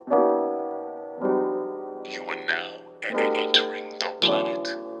You are now entering the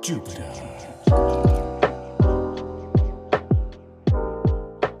planet Jupiter.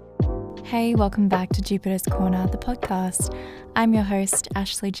 Hey, welcome back to Jupiter's Corner, the podcast. I'm your host,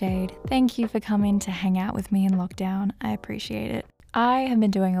 Ashley Jade. Thank you for coming to hang out with me in lockdown. I appreciate it. I have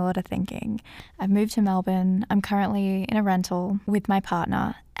been doing a lot of thinking. I've moved to Melbourne. I'm currently in a rental with my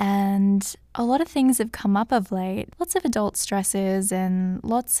partner, and a lot of things have come up of late. Lots of adult stresses and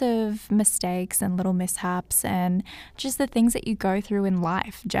lots of mistakes and little mishaps and just the things that you go through in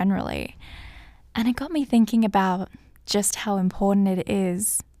life generally. And it got me thinking about just how important it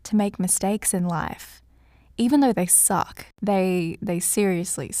is to make mistakes in life. Even though they suck, they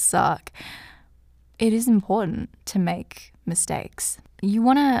seriously suck, it is important to make mistakes. You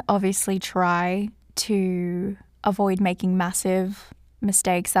want to obviously try to avoid making massive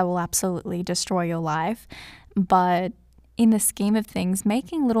mistakes that will absolutely destroy your life, but in the scheme of things,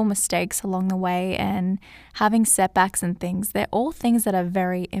 making little mistakes along the way and having setbacks and things, they're all things that are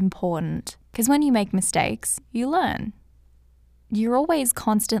very important. Because when you make mistakes, you learn. You're always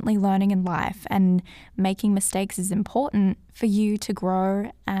constantly learning in life, and making mistakes is important for you to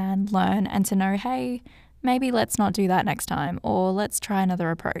grow and learn and to know, hey, maybe let's not do that next time, or let's try another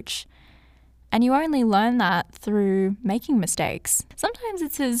approach. And you only learn that through making mistakes. Sometimes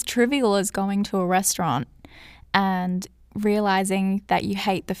it's as trivial as going to a restaurant and realizing that you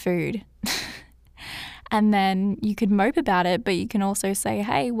hate the food. And then you could mope about it, but you can also say,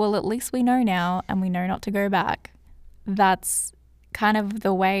 hey, well, at least we know now and we know not to go back. That's kind of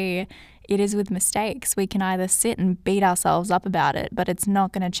the way it is with mistakes. We can either sit and beat ourselves up about it, but it's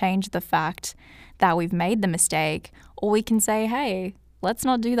not going to change the fact that we've made the mistake, or we can say, hey, let's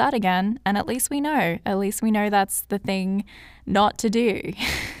not do that again, and at least we know that's the thing not to do.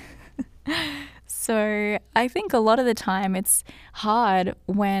 So I think a lot of the time it's hard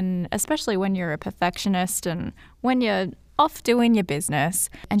especially when you're a perfectionist and when you're off doing your business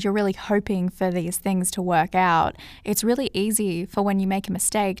and you're really hoping for these things to work out. It's really easy for when you make a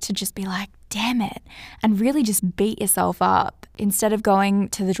mistake to just be like, damn it, and really just beat yourself up. Instead of going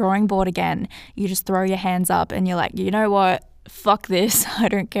to the drawing board again, you just throw your hands up and you're like, you know what? Fuck this, I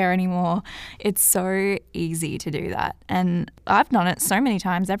don't care anymore. It's so easy to do that. And I've done it so many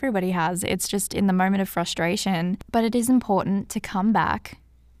times, everybody has. It's just in the moment of frustration. But it is important to come back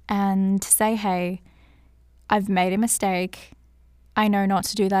and to say, hey, I've made a mistake. I know not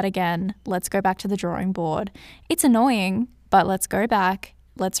to do that again. Let's go back to the drawing board. It's annoying, but let's go back,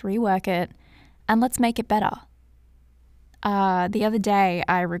 let's rework it, and let's make it better. The other day,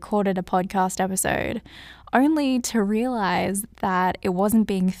 I recorded a podcast episode only to realize that it wasn't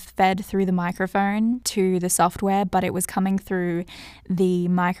being fed through the microphone to the software, but it was coming through the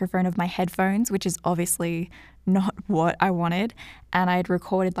microphone of my headphones, which is obviously not what I wanted. And I'd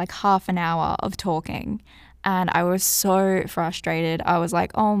recorded like half an hour of talking. And I was so frustrated. I was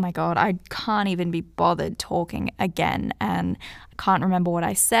like, oh my God, I can't even be bothered talking again. And I can't remember what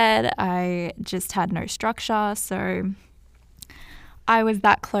I said. I just had no structure. So I was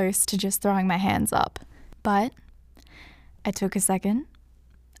that close to just throwing my hands up. But I took a second.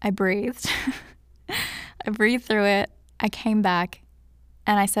 I breathed. I breathed through it. I came back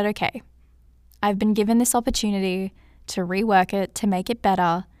and I said, okay, I've been given this opportunity to rework it, to make it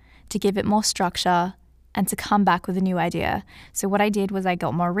better, to give it more structure, and to come back with a new idea. So what I did was I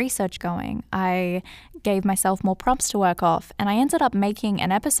got more research going. I gave myself more prompts to work off, and I ended up making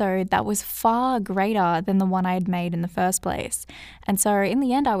an episode that was far greater than the one I had made in the first place. And so in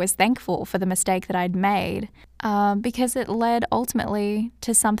the end, I was thankful for the mistake that I'd made because it led ultimately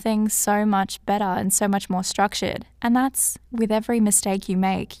to something so much better and so much more structured. And that's with every mistake you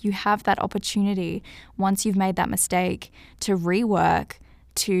make. You have that opportunity once you've made that mistake to rework,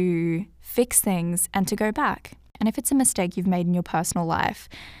 to fix things, and to go back. And if it's a mistake you've made in your personal life,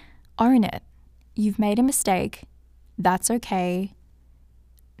 own it. You've made a mistake. That's okay.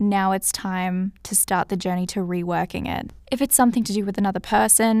 Now it's time to start the journey to reworking it. If it's something to do with another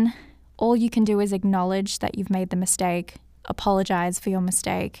person, all you can do is acknowledge that you've made the mistake, apologize for your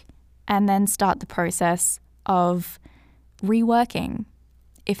mistake, and then start the process of reworking.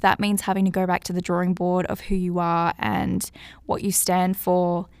 If that means having to go back to the drawing board of who you are and what you stand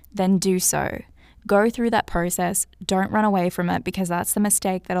for, then do so. Go through that process. Don't run away from it, because that's the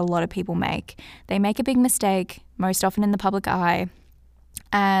mistake that a lot of people make. They make a big mistake, most often in the public eye,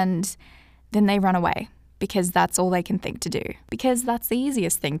 and then they run away because that's all they can think to do, because that's the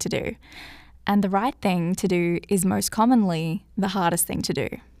easiest thing to do. And the right thing to do is most commonly the hardest thing to do.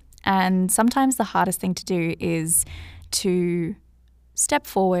 And sometimes the hardest thing to do is to step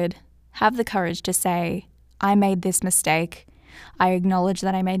forward, have the courage to say, I made this mistake. I acknowledge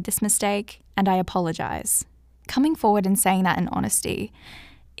that I made this mistake and I apologize. Coming forward and saying that in honesty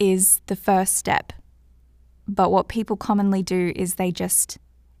is the first step. But what people commonly do is they just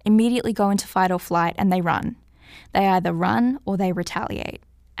immediately go into fight or flight and they run. They either run or they retaliate.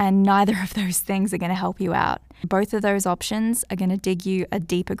 And neither of those things are going to help you out. Both of those options are going to dig you a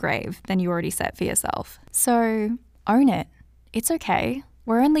deeper grave than you already set for yourself. So own it. It's okay.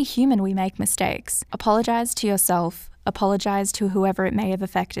 We're only human, we make mistakes. Apologize to yourself, apologize to whoever it may have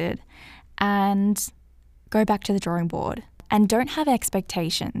affected, and go back to the drawing board. And don't have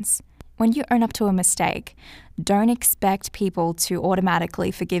expectations. When you own up to a mistake, don't expect people to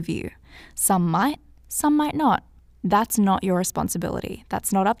automatically forgive you. Some might not. That's not your responsibility.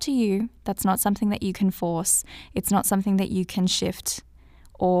 That's not up to you. That's not something that you can force. It's not something that you can shift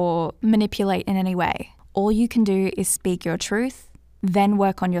or manipulate in any way. All you can do is speak your truth, then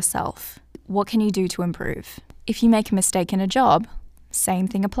work on yourself. What can you do to improve? If you make a mistake in a job, same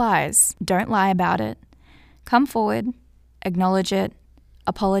thing applies. Don't lie about it. Come forward, acknowledge it,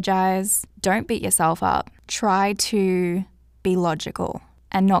 apologize. Don't beat yourself up. Try to be logical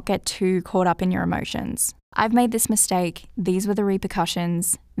and not get too caught up in your emotions. I've made this mistake. These were the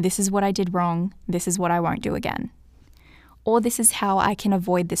repercussions. This is what I did wrong. This is what I won't do again. Or this is how I can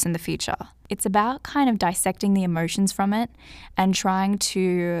avoid this in the future. It's about kind of dissecting the emotions from it and trying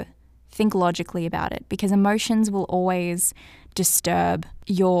to think logically about it, because emotions will always disturb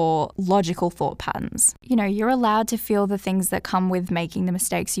your logical thought patterns. You know, you're allowed to feel the things that come with making the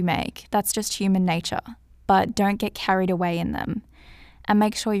mistakes you make. That's just human nature. But don't get carried away in them. And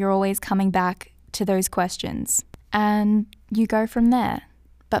make sure you're always coming back to those questions, and you go from there.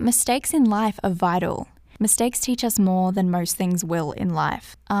 But mistakes in life are vital. Mistakes teach us more than most things will in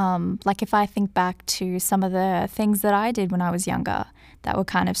life. Like if I think back to some of the things that I did when I was younger that were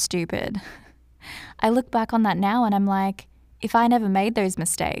kind of stupid. I look back on that now and I'm like, if I never made those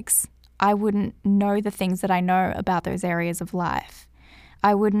mistakes, I wouldn't know the things that I know about those areas of life.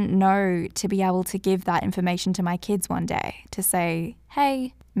 I wouldn't know to be able to give that information to my kids one day to say,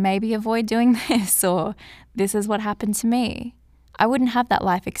 hey, maybe avoid doing this, or this is what happened to me. I wouldn't have that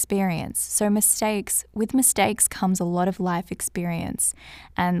life experience. So with mistakes comes a lot of life experience,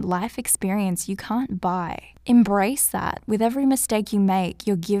 and life experience you can't buy. Embrace that. With every mistake you make,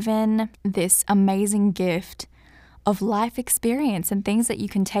 you're given this amazing gift of life experience and things that you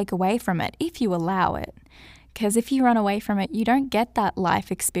can take away from it if you allow it. Because if you run away from it, you don't get that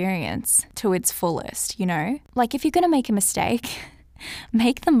life experience to its fullest, you know? Like if you're going to make a mistake,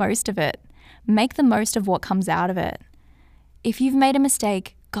 make the most of it. Make the most of what comes out of it. If you've made a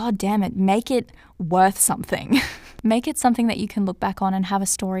mistake, God damn it, make it worth something. Make it something that you can look back on and have a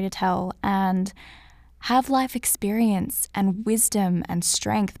story to tell and have life experience and wisdom and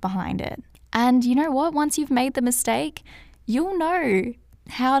strength behind it. And you know what? Once you've made the mistake, you'll know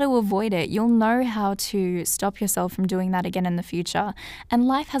how to avoid it. You'll know how to stop yourself from doing that again in the future. And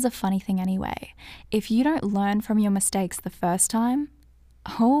life has a funny thing anyway. If you don't learn from your mistakes the first time,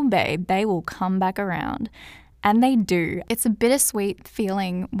 oh babe, they will come back around. And they do. It's a bittersweet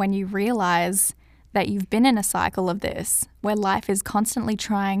feeling when you realize that you've been in a cycle of this, where life is constantly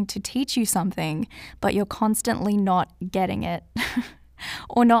trying to teach you something, but you're constantly not getting it.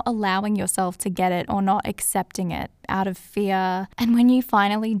 Or not allowing yourself to get it, or not accepting it out of fear. And when you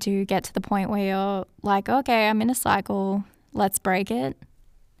finally do get to the point where you're like, okay, I'm in a cycle, let's break it.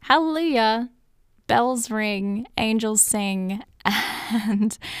 Hallelujah. Bells ring, angels sing,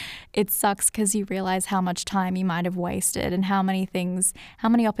 and it sucks because you realize how much time you might have wasted and how many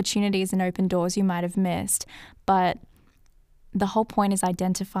opportunities and open doors you might have missed. But the whole point is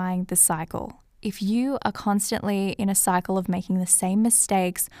identifying the cycle. If you are constantly in a cycle of making the same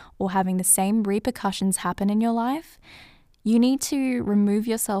mistakes or having the same repercussions happen in your life, you need to remove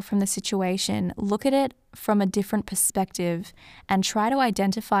yourself from the situation, look at it from a different perspective, and try to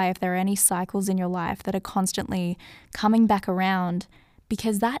identify if there are any cycles in your life that are constantly coming back around,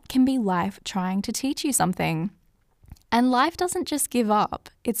 because that can be life trying to teach you something. And life doesn't just give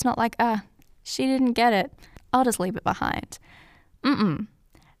up. It's not like, she didn't get it, I'll just leave it behind.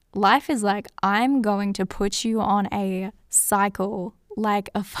 Life is like, I'm going to put you on a cycle like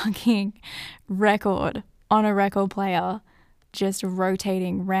a fucking record on a record player, just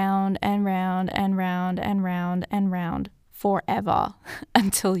rotating round and round and round and round and round forever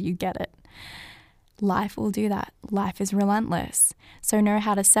until you get it. Life will do that. Life is relentless. So know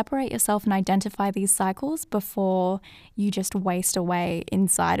how to separate yourself and identify these cycles before you just waste away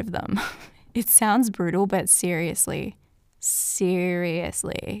inside of them. It sounds brutal, but seriously.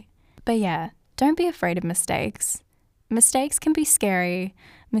 But yeah, don't be afraid of mistakes. Mistakes can be scary.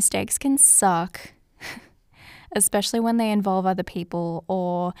 Mistakes can suck. especially when they involve other people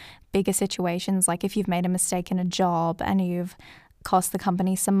or bigger situations, like if you've made a mistake in a job and you've cost the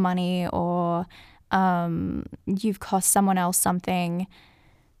company some money or you've cost someone else something.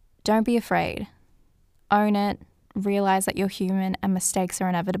 Don't be afraid. Own it, realize that you're human and mistakes are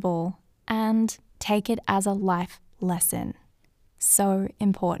inevitable, and take it as a life lesson. So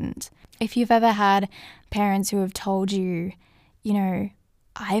important. If you've ever had parents who have told you, you know,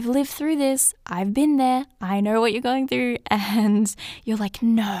 I've lived through this, I've been there, I know what you're going through, and you're like,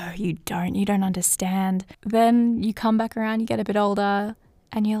 no, you don't understand. Then you come back around, you get a bit older,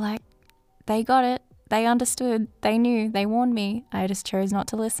 and you're like, they got it, they understood, they knew, they warned me, I just chose not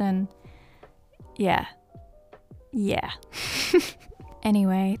to listen. Yeah.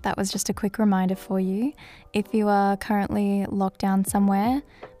 Anyway, that was just a quick reminder for you. If you are currently locked down somewhere,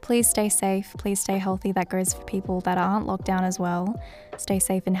 please stay safe, please stay healthy. That goes for people that aren't locked down as well. Stay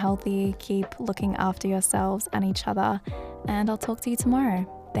safe and healthy, keep looking after yourselves and each other, and I'll talk to you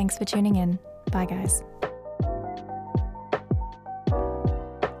tomorrow. Thanks for tuning in. Bye, guys.